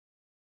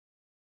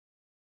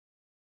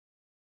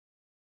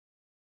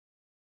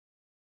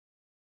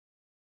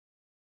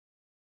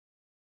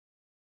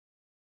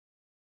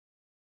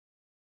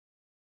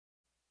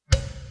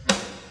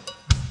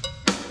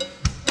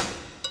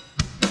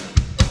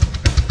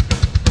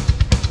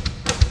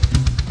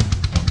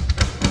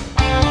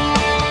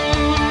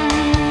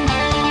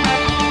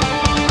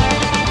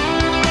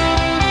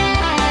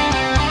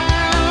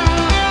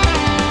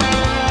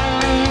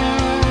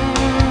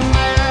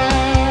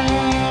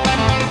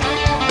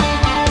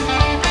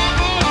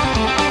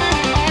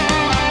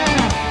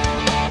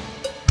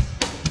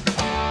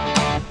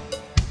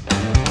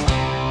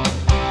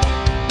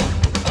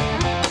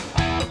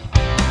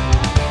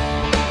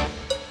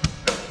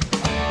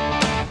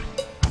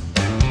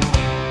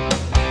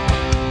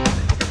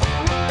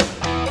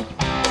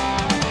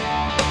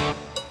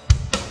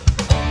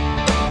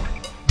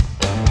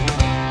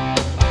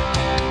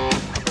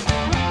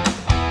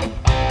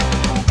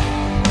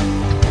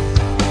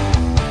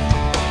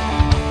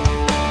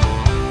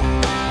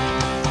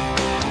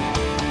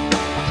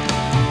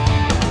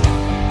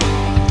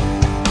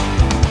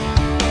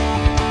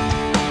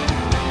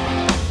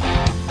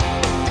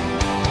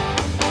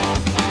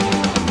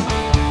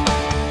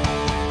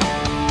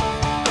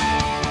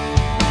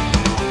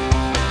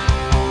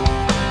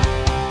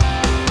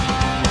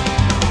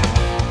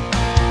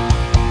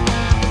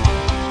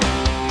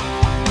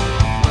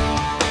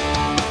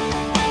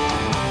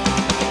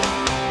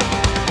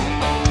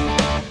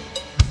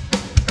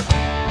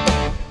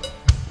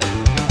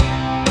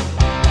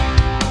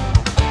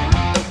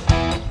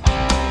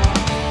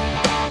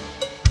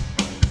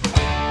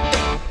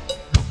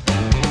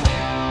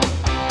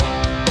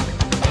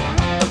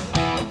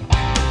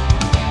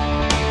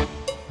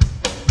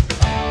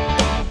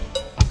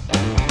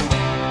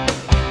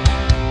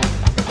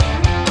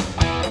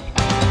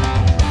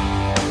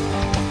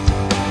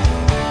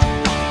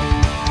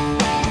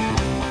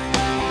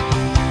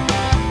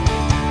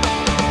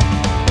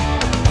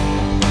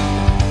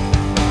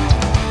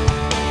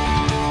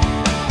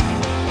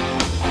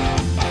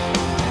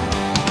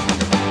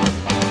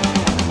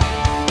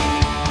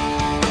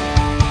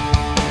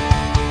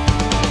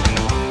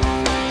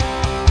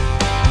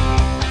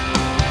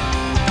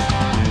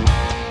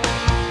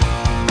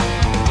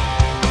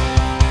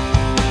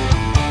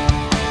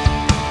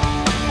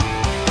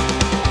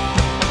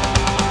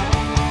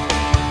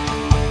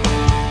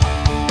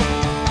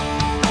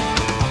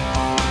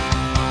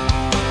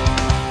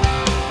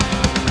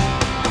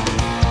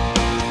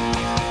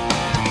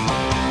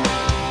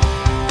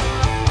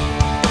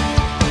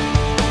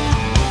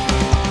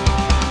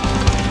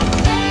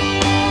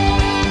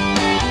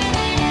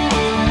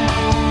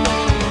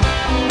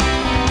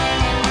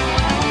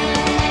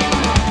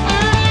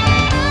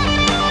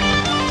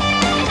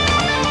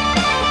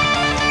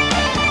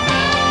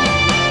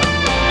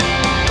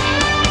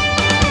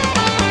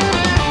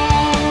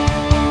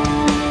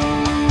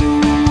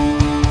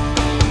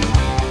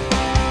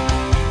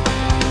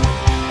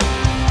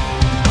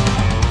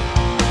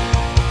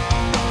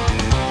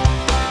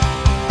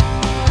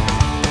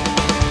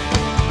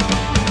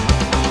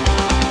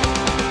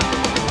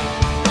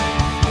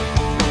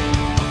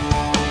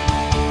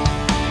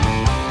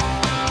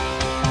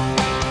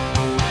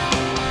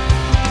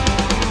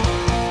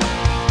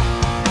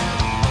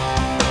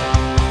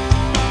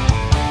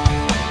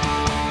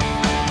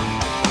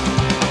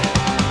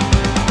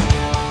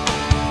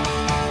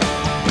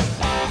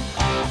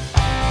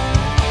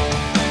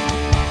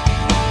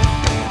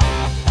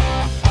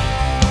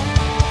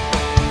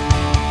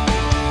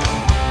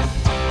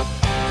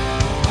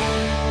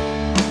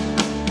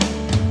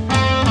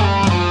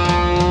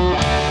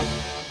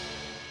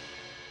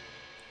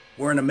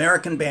we're an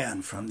American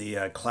band from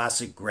the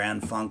classic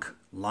Grand Funk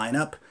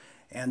lineup.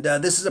 And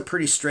this is a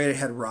pretty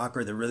straight-ahead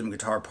rocker. The rhythm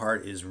guitar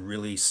part is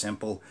really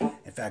simple.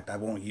 In fact, I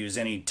won't use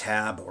any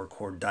tab or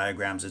chord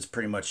diagrams. It's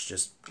pretty much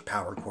just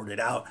power chorded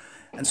out.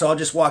 And so I'll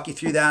just walk you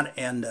through that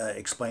and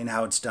explain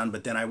how it's done.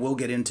 But then I will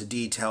get into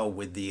detail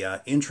with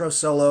the intro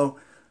solo,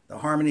 the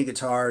harmony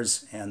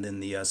guitars, and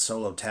then the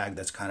solo tag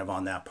that's kind of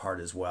on that part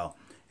as well.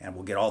 And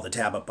we'll get all the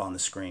tab up on the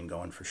screen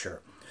going for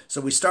sure. So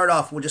we start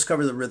off, we'll just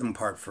cover the rhythm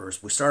part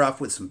first. We start off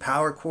with some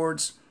power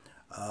chords.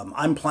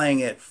 I'm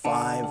playing it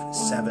 5,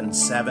 7,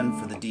 7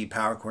 for the D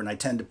power chord, and I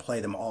tend to play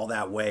them all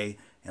that way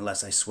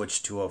unless I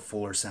switch to a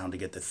fuller sound to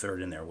get the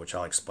third in there, which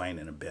I'll explain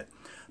in a bit.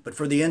 But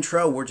for the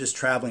intro, we're just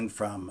traveling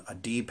from a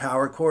D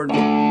power chord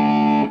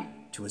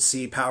to a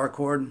C power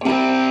chord,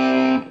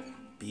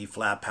 B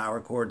flat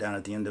power chord down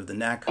at the end of the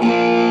neck,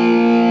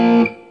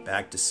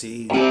 back to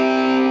C,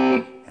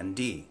 and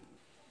D.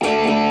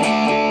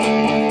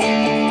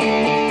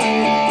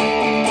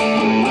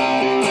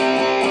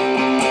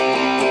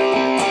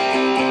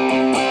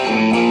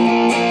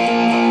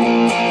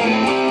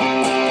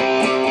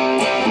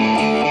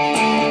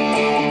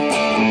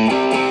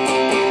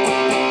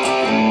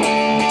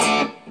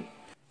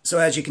 So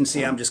as you can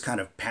see, I'm just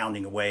kind of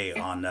pounding away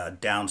on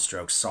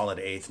downstrokes, solid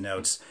eighth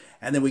notes.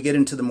 And then we get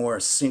into the more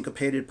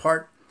syncopated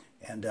part.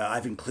 And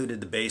I've included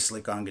the bass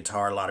lick on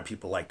guitar. A lot of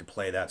people like to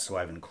play that, so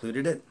I've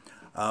included it.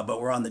 But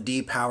we're on the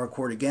D power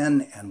chord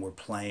again, and we're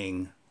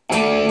playing...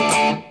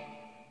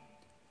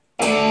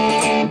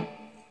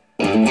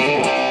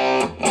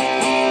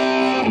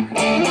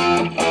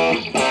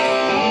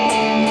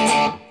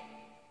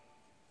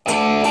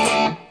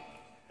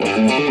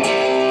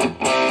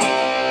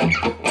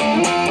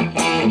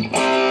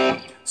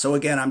 So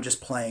again, I'm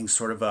just playing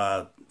sort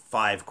of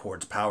 5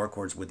 chords, power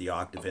chords with the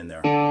octave in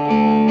there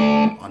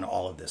on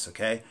all of this,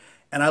 okay?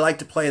 And I like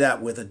to play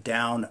that with a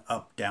down,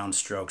 up, down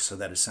stroke so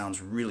that it sounds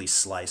really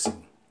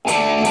slicing.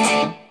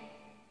 And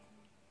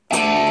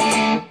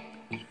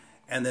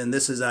then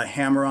this is a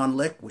hammer-on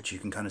lick, which you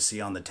can kind of see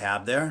on the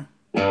tab there.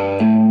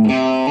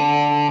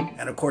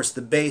 And of course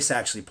the bass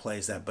actually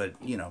plays that, but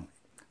you know,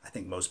 I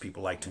think most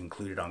people like to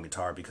include it on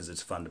guitar because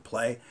it's fun to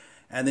play.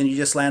 And then you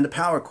just land a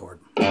power chord.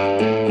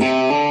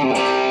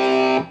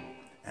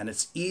 And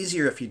it's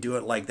easier if you do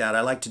it like that.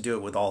 I like to do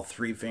it with all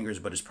 3 fingers,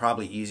 but it's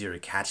probably easier to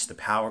catch the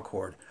power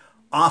chord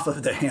off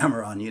of the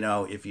hammer-on, you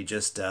know, if you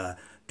just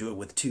do it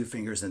with 2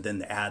 fingers and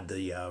then add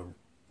the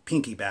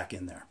pinky back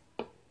in there.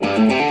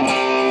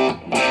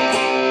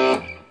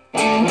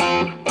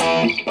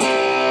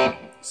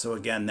 So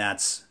again,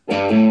 that's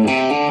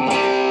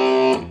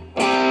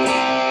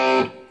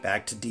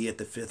back to D at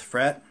the 5th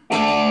fret,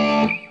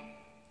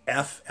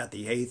 F at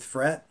the 8th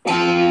fret,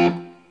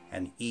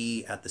 and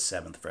E at the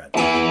 7th fret,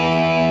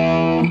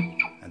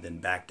 and then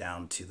back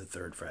down to the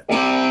 3rd fret.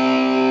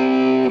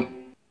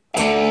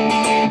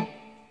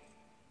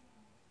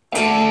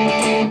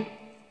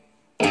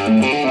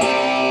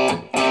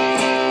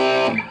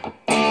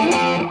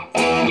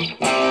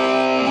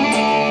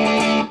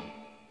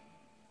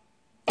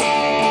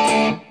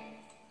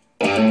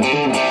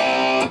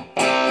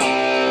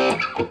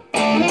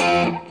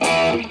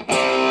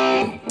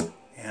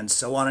 And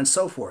so on and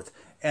so forth.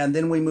 And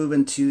then we move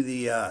into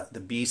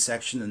the B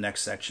section, the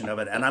next section of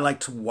it. And I like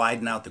to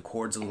widen out the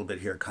chords a little bit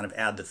here, kind of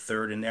add the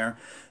 3rd in there.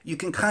 You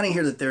can kind of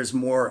hear that there's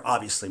more,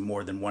 obviously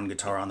more than one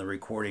guitar on the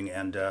recording,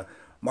 and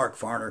Mark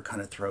Farner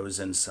kind of throws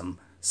in some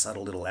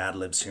subtle little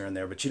ad-libs here and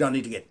there, but you don't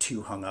need to get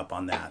too hung up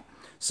on that.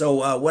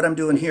 So what I'm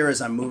doing here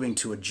is I'm moving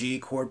to a G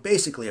chord,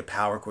 basically a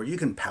power chord. You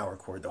can power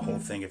chord the whole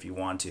thing if you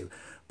want to,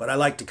 but I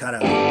like to kind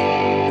of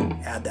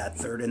add that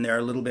 3rd in there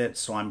a little bit,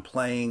 so I'm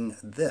playing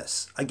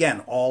this.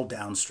 Again, all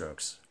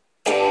downstrokes.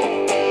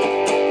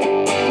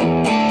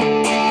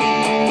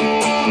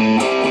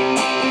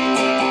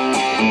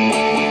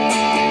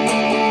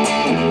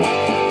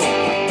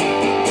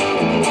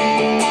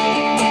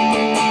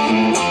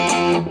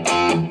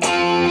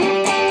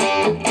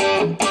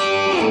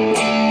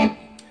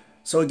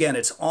 So again,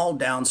 it's all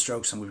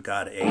downstrokes, and we've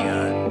got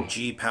a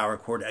G power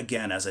chord.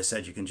 Again, as I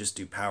said, you can just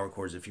do power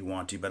chords if you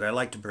want to, but I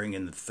like to bring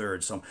in the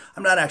 3rd. So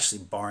I'm not actually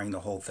barring the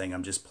whole thing.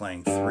 I'm just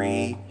playing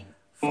 3,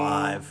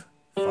 5,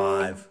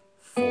 5,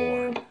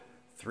 4.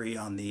 3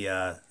 on the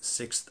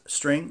 6th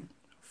string,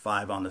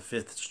 5 on the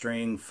 5th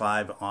string,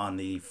 5 on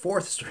the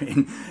 4th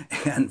string,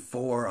 and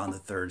 4 on the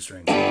 3rd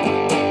string.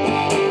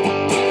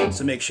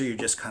 So make sure you're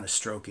just kind of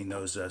stroking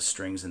those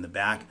strings in the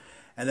back.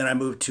 And then I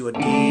move to a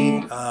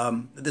D.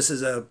 This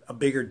is a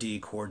bigger D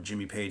chord,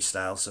 Jimmy Page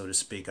style, so to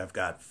speak. I've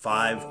got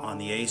 5 on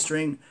the A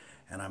string,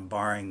 and I'm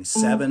barring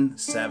 7,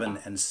 7,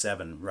 and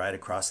 7 right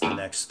across the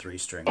next 3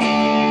 strings.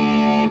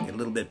 Get a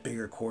little bit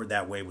bigger chord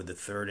that way with the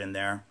 3rd in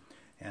there.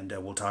 And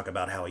we'll talk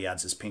about how he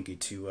adds his pinky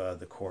to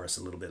the chorus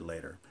a little bit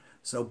later.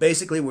 So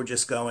basically we're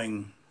just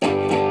going...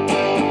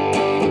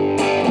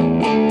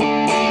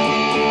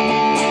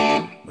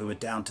 Move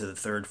it down to the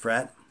 3rd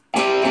fret.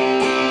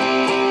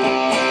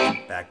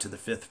 Back to the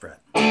 5th fret.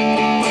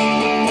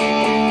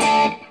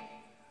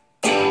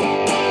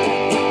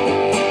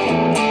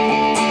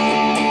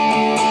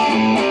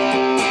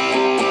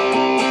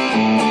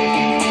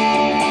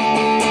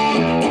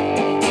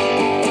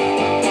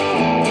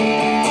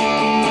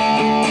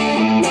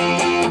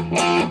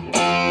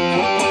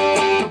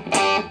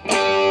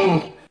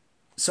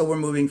 So we're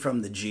moving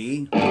from the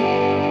G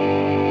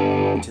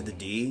to the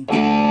D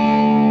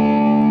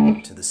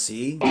to the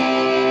C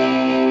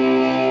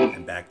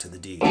and back to the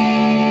D.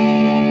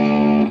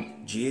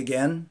 G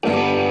again,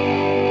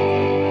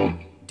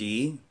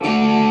 D,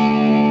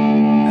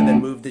 and then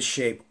move this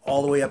shape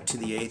all the way up to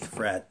the 8th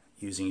fret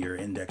using your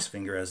index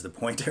finger as the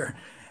pointer,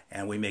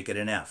 and we make it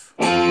an F.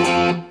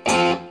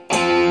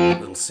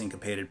 Little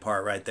syncopated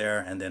part right there,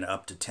 and then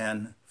up to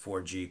 10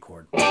 for G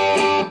chord.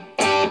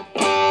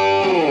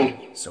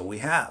 So we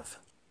have.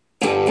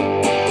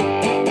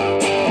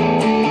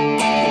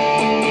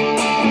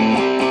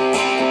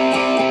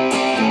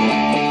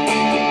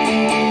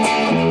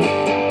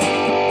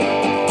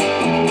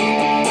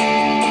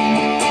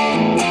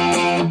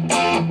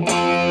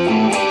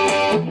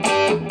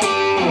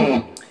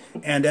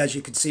 And as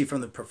you can see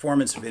from the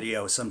performance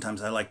video,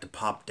 sometimes I like to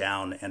pop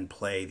down and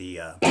play the...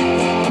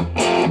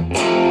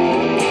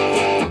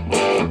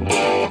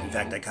 In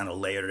fact, I kind of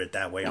layered it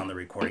that way on the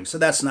recording. So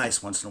that's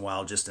nice once in a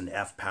while, just an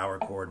F power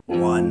chord.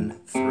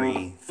 1,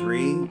 3,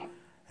 3,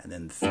 and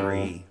then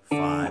 3,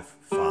 5,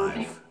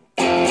 5.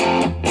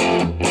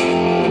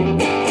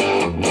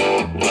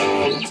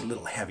 It's a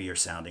little heavier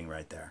sounding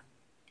right there.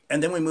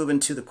 And then we move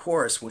into the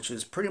chorus, which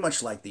is pretty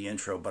much like the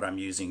intro, but I'm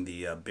using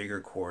the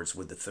bigger chords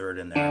with the 3rd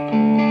in there,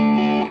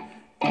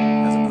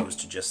 as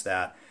opposed to just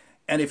that.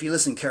 And if you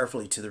listen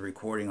carefully to the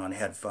recording on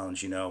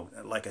headphones, you know,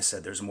 like I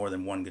said, there's more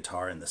than one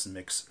guitar in this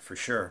mix for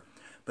sure.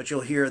 But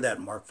you'll hear that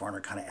Mark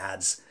Farner kind of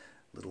adds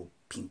little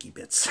pinky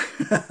bits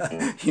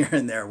here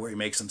and there where he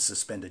makes some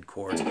suspended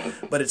chords.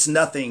 But it's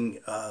nothing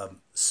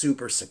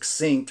super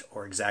succinct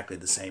or exactly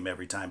the same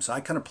every time. So I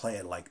kind of play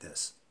it like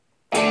this.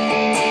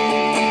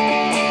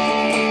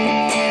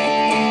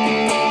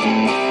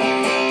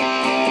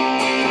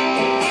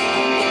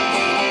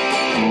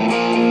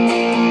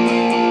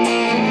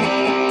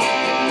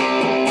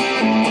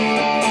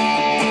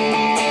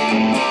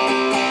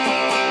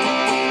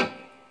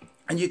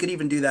 And you could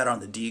even do that on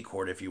the D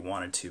chord if you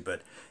wanted to,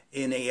 but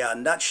in a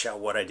nutshell,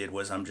 what I did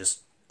was I'm just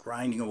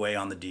grinding away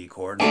on the D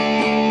chord.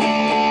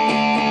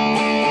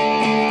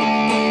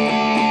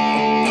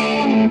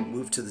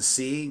 Move to the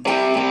C.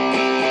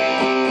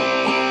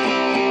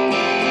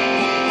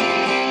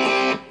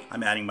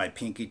 I'm adding my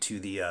pinky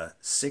to the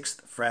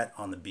 6th fret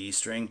on the B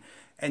string.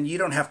 And you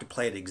don't have to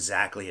play it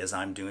exactly as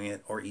I'm doing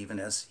it or even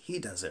as he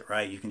does it,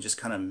 right? You can just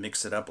kind of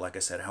mix it up, like I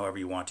said, however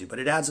you want to. But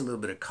it adds a little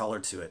bit of color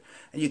to it.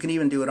 And you can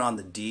even do it on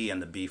the D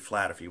and the B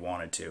flat if you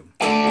wanted to.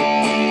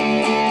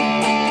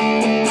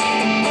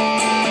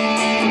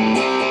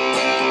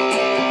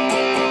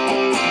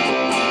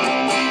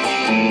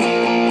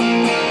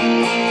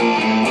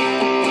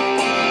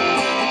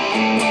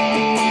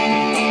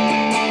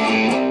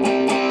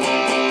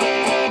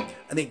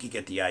 I think you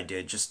get the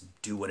idea. Just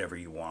do whatever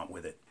you want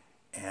with it.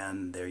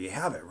 And there you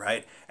have it,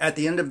 right? At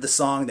the end of the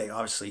song, they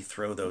obviously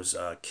throw those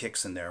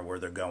kicks in there where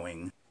they're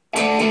going.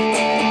 And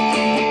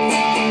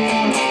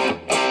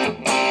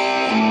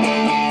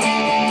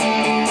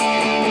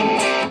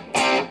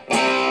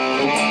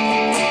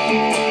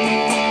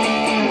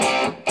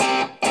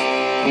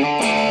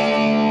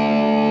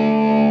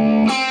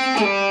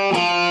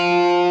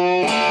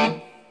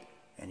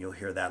you'll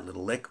hear that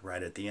little lick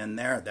right at the end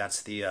there.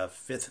 That's the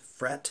 5th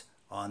fret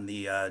on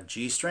the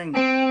G string.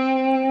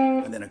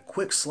 And then a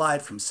quick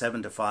slide from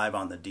 7 to 5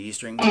 on the D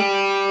string.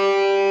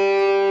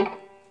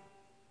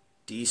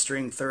 D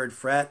string, 3rd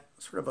fret,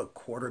 sort of a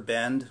quarter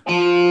bend,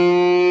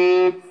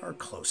 or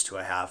close to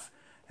a half,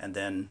 and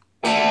then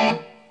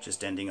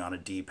just ending on a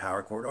D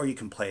power chord, or you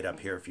can play it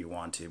up here if you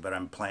want to, but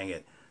I'm playing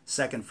it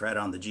 2nd fret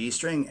on the G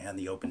string and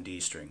the open D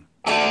string.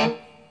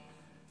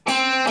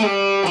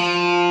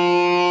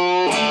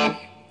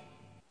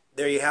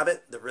 There you have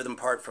it, the rhythm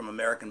part from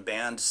American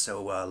Band,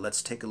 so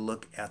let's take a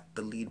look at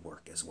the lead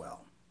work as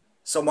well.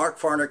 So Mark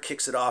Farner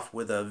kicks it off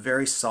with a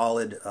very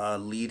solid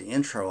lead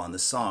intro on the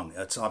song.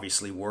 It's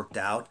obviously worked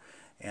out,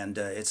 and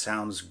it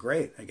sounds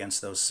great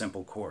against those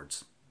simple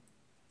chords.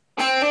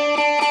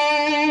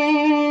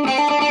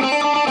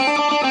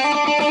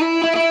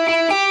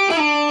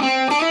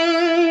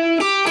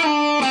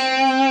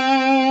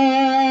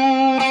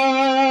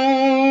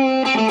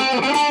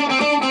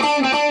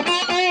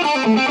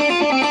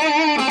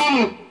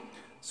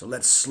 So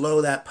let's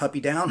slow that puppy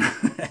down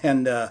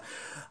and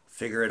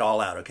figure it all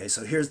out. Okay,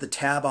 so here's the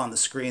tab on the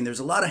screen. There's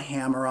a lot of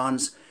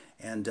hammer-ons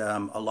and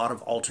a lot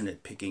of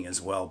alternate picking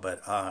as well, but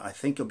I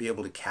think you'll be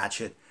able to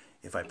catch it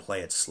if I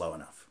play it slow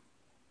enough.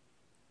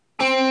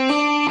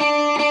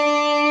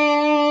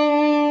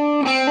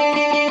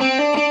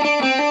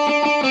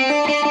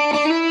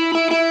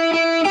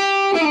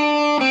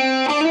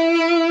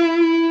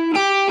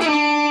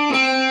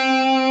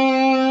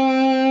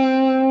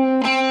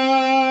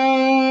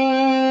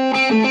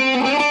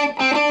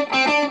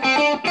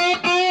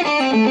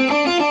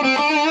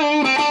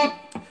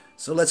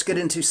 So let's get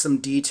into some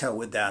detail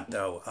with that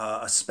though,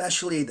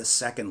 especially the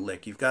 2nd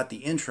lick. You've got the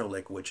intro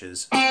lick, which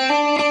is,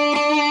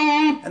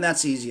 and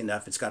that's easy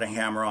enough. It's got a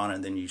hammer on,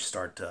 and then you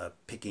start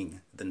picking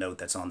the note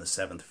that's on the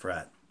 7th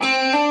fret.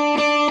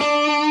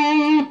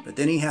 But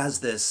then he has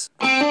this,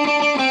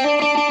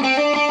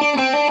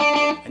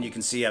 and you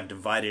can see I've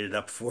divided it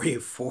up for you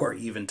 4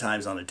 even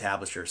times on the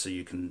tablature so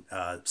you can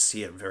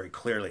see it very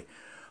clearly.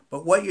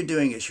 But what you're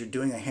doing is you're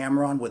doing a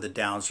hammer-on with a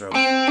downstroke.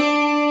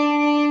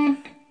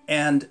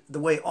 And the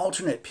way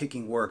alternate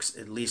picking works,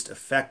 at least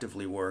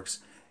effectively works,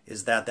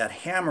 is that that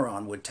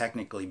hammer-on would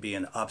technically be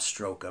an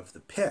upstroke of the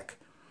pick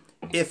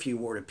if you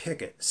were to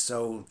pick it.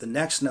 So the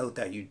next note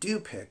that you do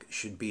pick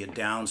should be a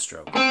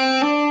downstroke.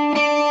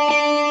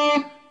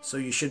 So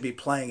you should be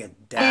playing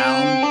it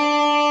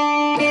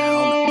down,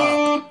 down,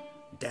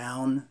 up,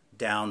 down,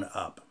 down,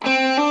 up.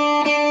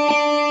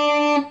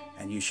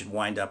 And you should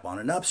wind up on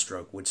an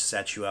upstroke, which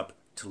sets you up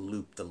to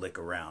loop the lick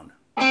around.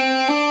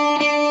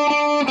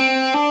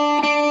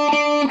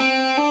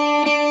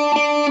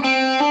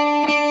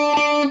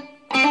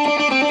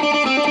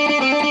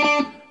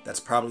 That's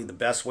probably the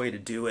best way to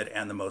do it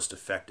and the most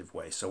effective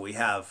way. So we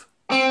have...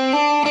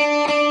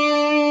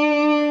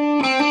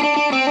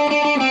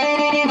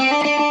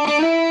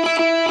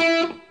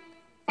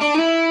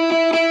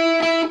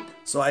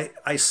 So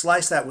I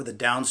slice that with a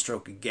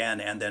downstroke again,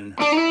 and then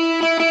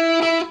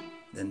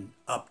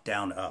up,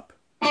 down, up.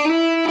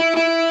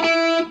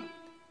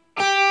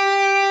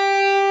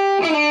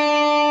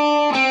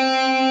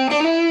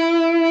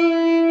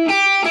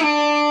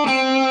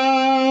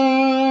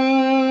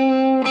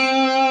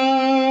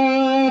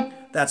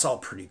 That's all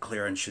pretty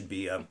clear and should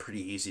be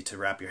pretty easy to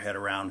wrap your head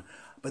around.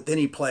 But then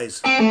he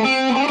plays...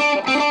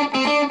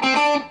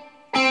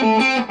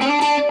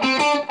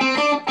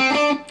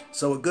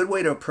 So a good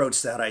way to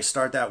approach that, I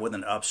start that with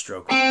an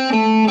upstroke.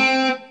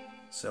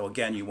 So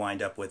again, you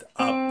wind up with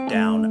up,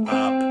 down,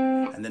 up,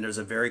 and then there's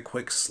a very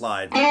quick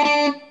slide.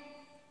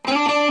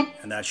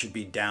 And that should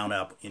be down,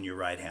 up in your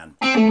right hand.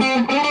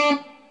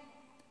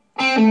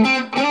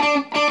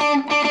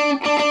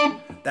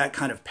 That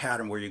kind of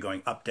pattern where you're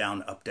going up,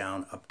 down, up,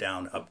 down, up,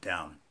 down, up,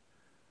 down.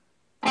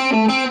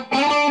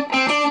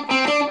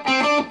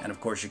 And of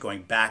course, you're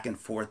going back and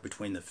forth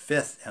between the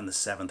 5th and the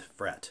 7th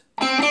fret.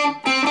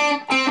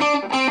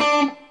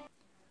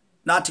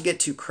 Not to get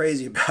too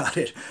crazy about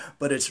it,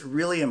 but it's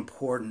really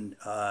important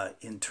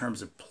in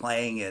terms of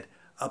playing it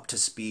up to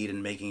speed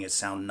and making it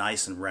sound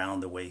nice and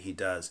round the way he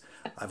does.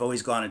 I've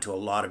always gone into a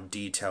lot of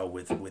detail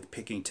with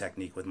picking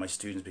technique with my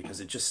students because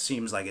it just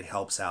seems like it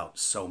helps out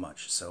so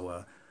much.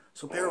 So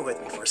bear with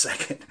me for a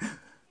second.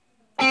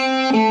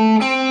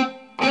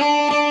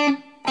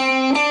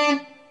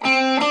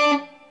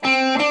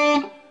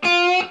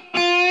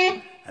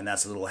 And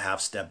that's a little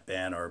half-step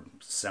bend or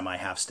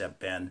semi-half-step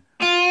bend.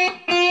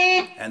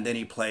 And then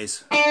he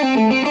plays.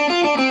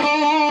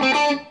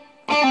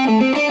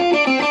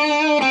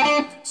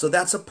 So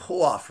that's a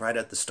pull-off right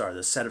at the start,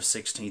 the set of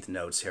 16th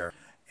notes here.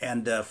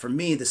 And for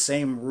me, the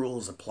same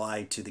rules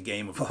apply to the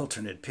game of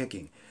alternate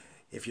picking.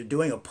 If you're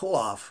doing a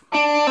pull-off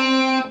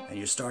and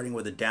you're starting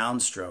with a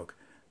downstroke,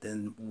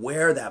 then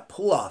where that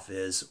pull-off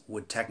is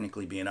would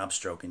technically be an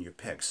upstroke in your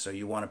picks. So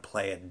you want to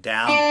play it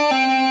down.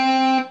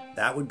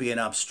 That would be an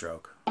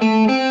upstroke.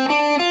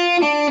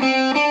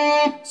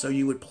 So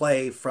you would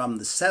play from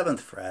the 7th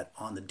fret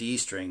on the D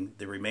string,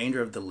 the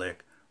remainder of the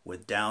lick,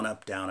 with down,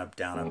 up, down, up,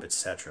 down, up,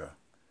 etc.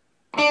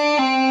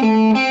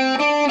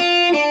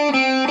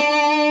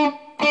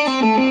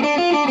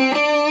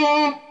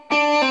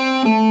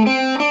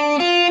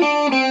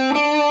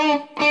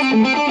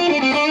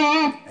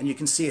 And you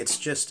can see it's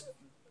just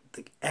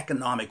the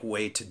economic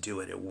way to do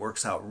it. It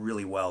works out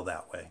really well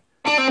that way.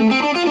 And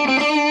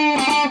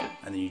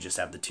then you just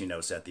have the 2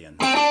 notes at the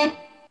end.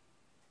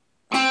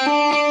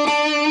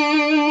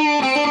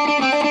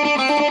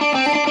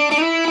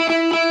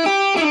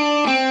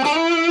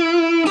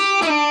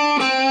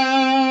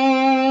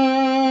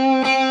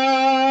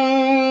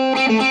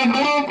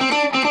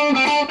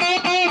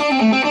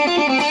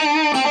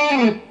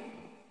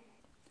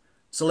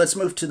 So let's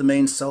move to the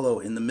main solo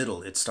in the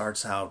middle. It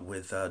starts out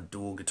with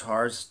dual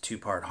guitars,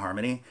 2-part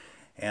harmony,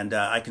 and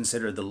I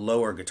consider the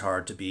lower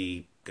guitar to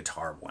be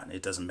guitar 1.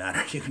 It doesn't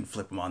matter, you can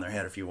flip them on their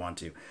head if you want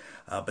to.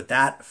 But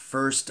that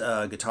first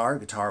guitar,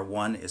 guitar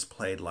 1, is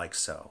played like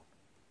so.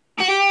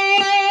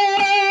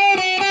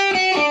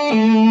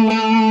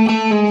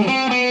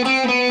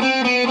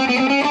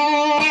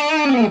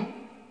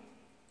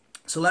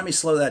 So let me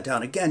slow that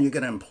down. Again, you're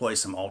going to employ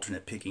some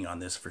alternate picking on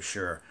this for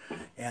sure.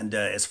 And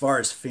as far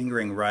as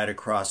fingering right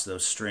across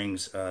those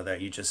strings that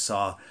you just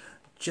saw,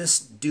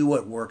 just do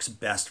what works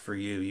best for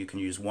you. You can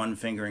use 1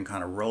 finger and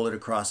kind of roll it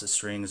across the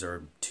strings,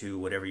 or 2,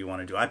 whatever you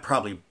want to do. I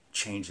probably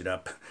change it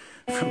up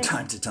from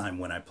time to time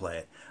when I play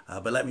it.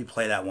 But let me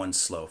play that one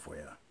slow for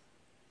you.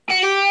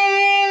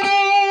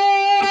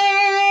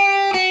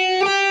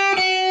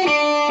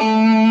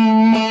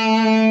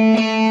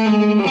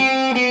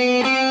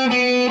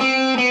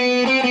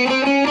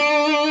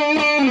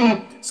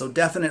 So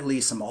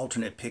definitely some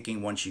alternate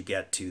picking once you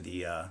get to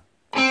the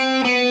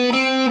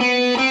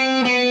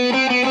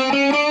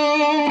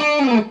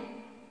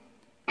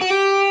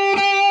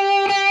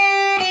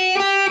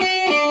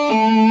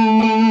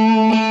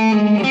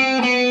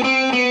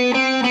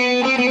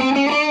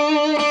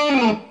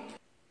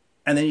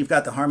And then you've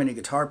got the harmony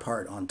guitar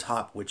part on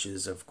top, which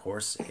is, of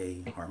course,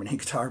 a harmony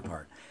guitar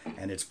part.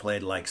 And it's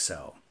played like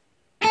so.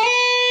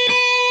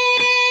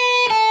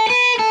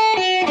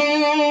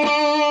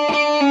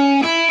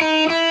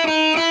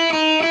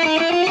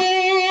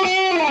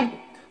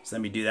 So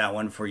let me do that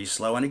one for you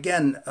slow. And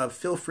again,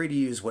 feel free to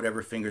use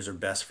whatever fingers are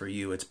best for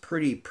you. It's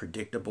pretty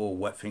predictable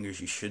what fingers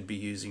you should be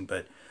using,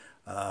 but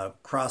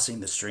crossing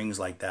the strings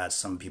like that,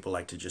 some people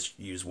like to just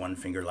use one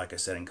finger, like I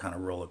said, and kind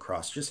of roll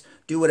across. Just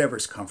do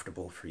whatever's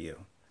comfortable for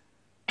you.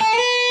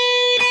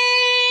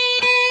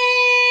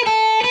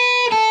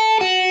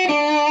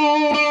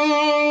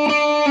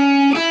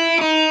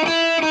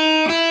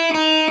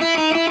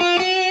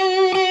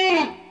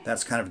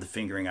 That's kind of the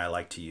fingering I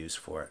like to use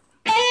for it.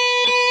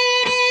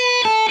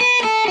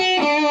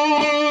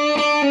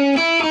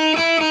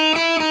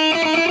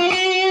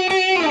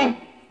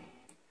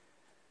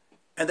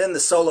 And then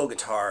the solo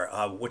guitar,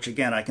 which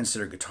again I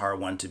consider guitar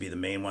 1 to be the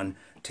main one,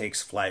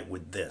 takes flight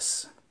with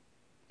this.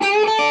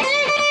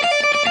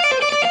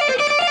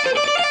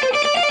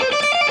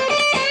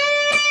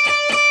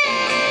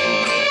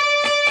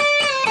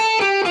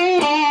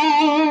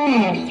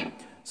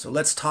 So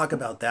let's talk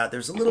about that.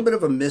 There's a little bit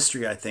of a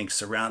mystery, I think,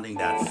 surrounding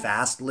that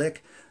fast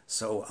lick.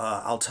 So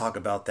I'll talk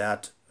about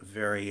that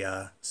very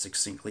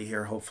succinctly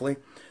here, hopefully.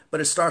 But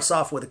it starts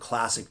off with a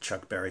classic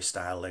Chuck Berry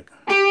style lick.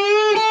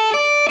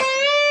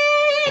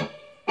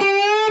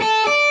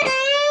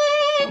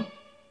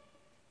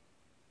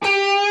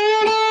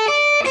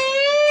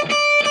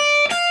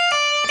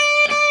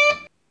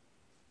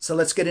 So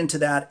let's get into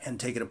that and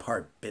take it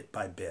apart bit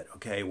by bit.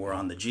 Okay, we're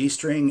on the G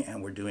string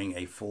and we're doing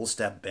a full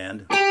step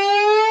bend.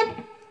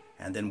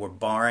 And then we're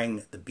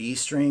barring the B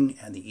string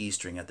and the E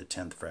string at the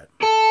 10th fret.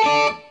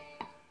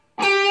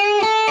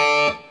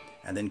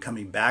 And then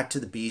coming back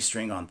to the B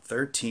string on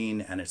 13,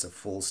 and it's a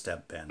full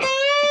step bend.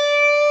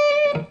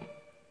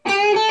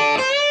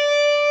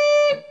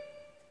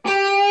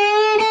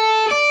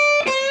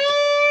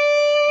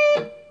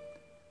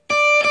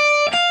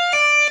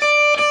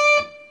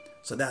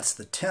 So that's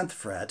the 10th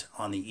fret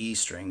on the E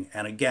string,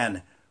 and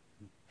again,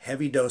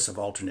 heavy dose of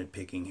alternate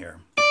picking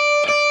here.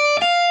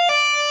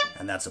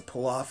 And that's a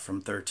pull off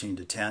from 13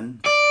 to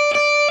 10.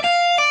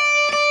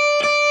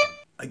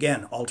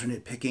 Again,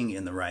 alternate picking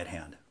in the right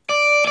hand.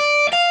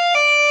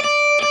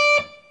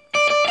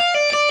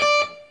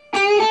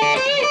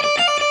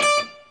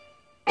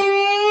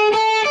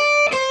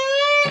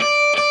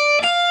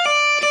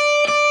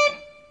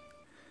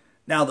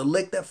 Now the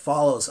lick that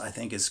follows, I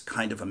think, is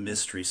kind of a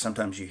mystery.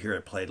 Sometimes you hear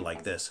it played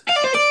like this.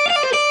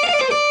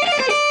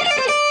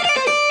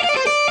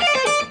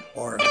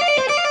 Or,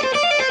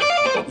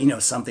 you know,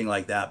 something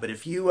like that. But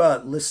if you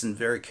listen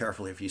very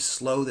carefully, if you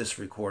slow this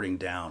recording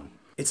down,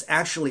 it's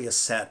actually a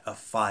set of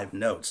 5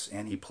 notes,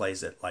 and he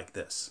plays it like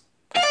this.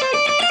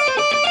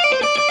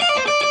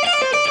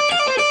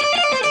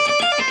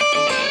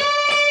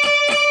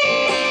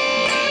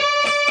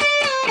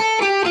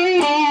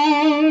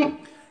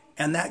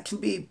 And that can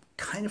be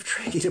kind of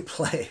tricky to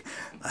play.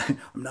 I'm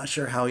not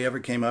sure how he ever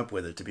came up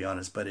with it, to be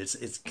honest, but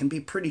it can be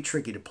pretty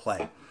tricky to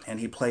play. And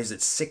he plays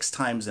it 6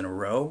 times in a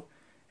row,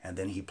 and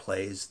then he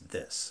plays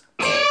this.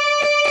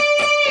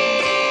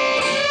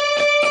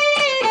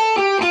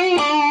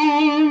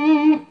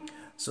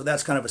 So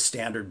that's kind of a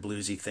standard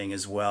bluesy thing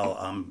as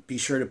well. Be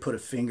sure to put a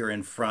finger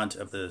in front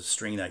of the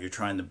string that you're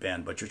trying to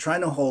bend, but you're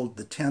trying to hold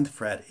the 10th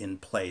fret in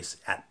place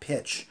at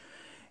pitch.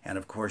 And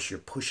of course, you're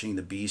pushing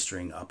the B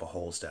string up a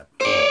whole step.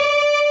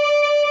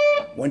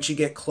 Once you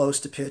get close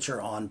to pitch or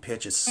on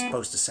pitch, it's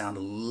supposed to sound a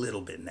little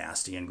bit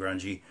nasty and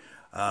grungy.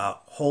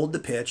 Hold the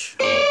pitch,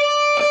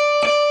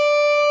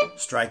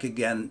 strike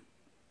again,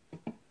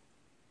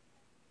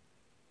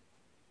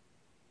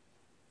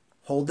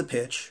 hold the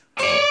pitch,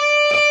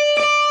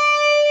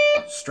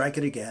 strike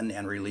it again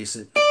and release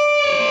it,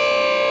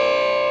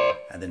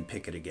 and then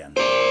pick it again.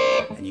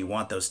 And you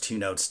want those 2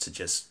 notes to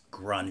just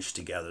grunge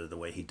together the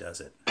way he does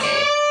it.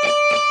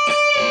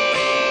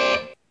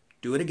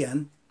 Do it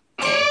again.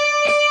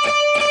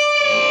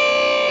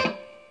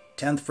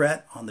 10th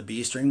fret on the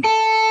B string,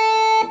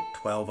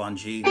 12 on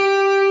G.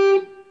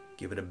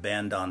 Give it a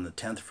bend on the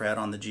 10th fret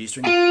on the G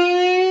string,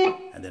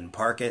 and then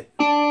park it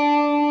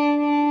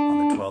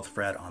on the 12th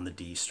fret on the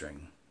D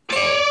string.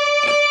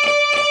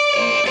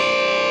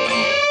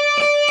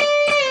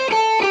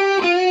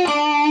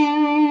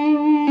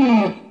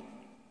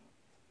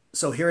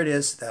 So here it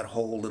is, that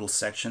whole little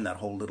section, that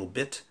whole little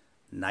bit,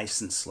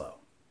 nice and slow.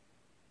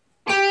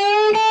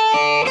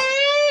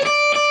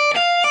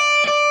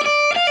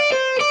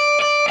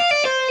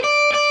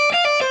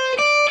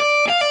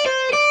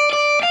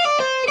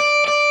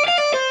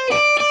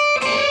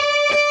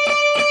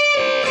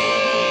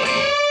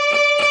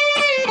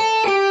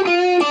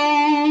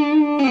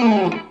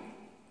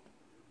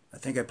 I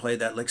think I played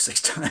that lick 6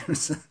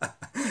 times.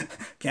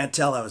 Can't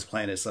tell I was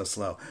playing it so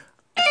slow.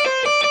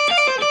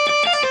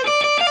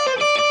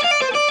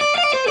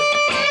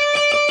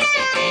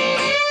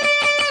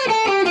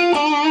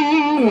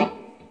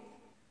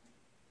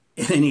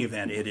 In any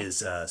event, it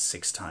is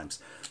 6 times.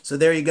 So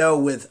there you go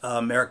with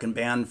American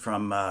Band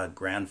from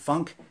Grand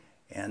Funk,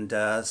 and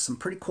some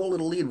pretty cool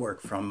little lead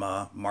work from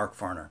Mark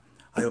Farner.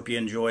 I hope you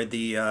enjoyed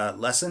the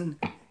lesson,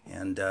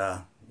 and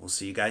we'll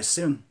see you guys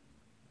soon.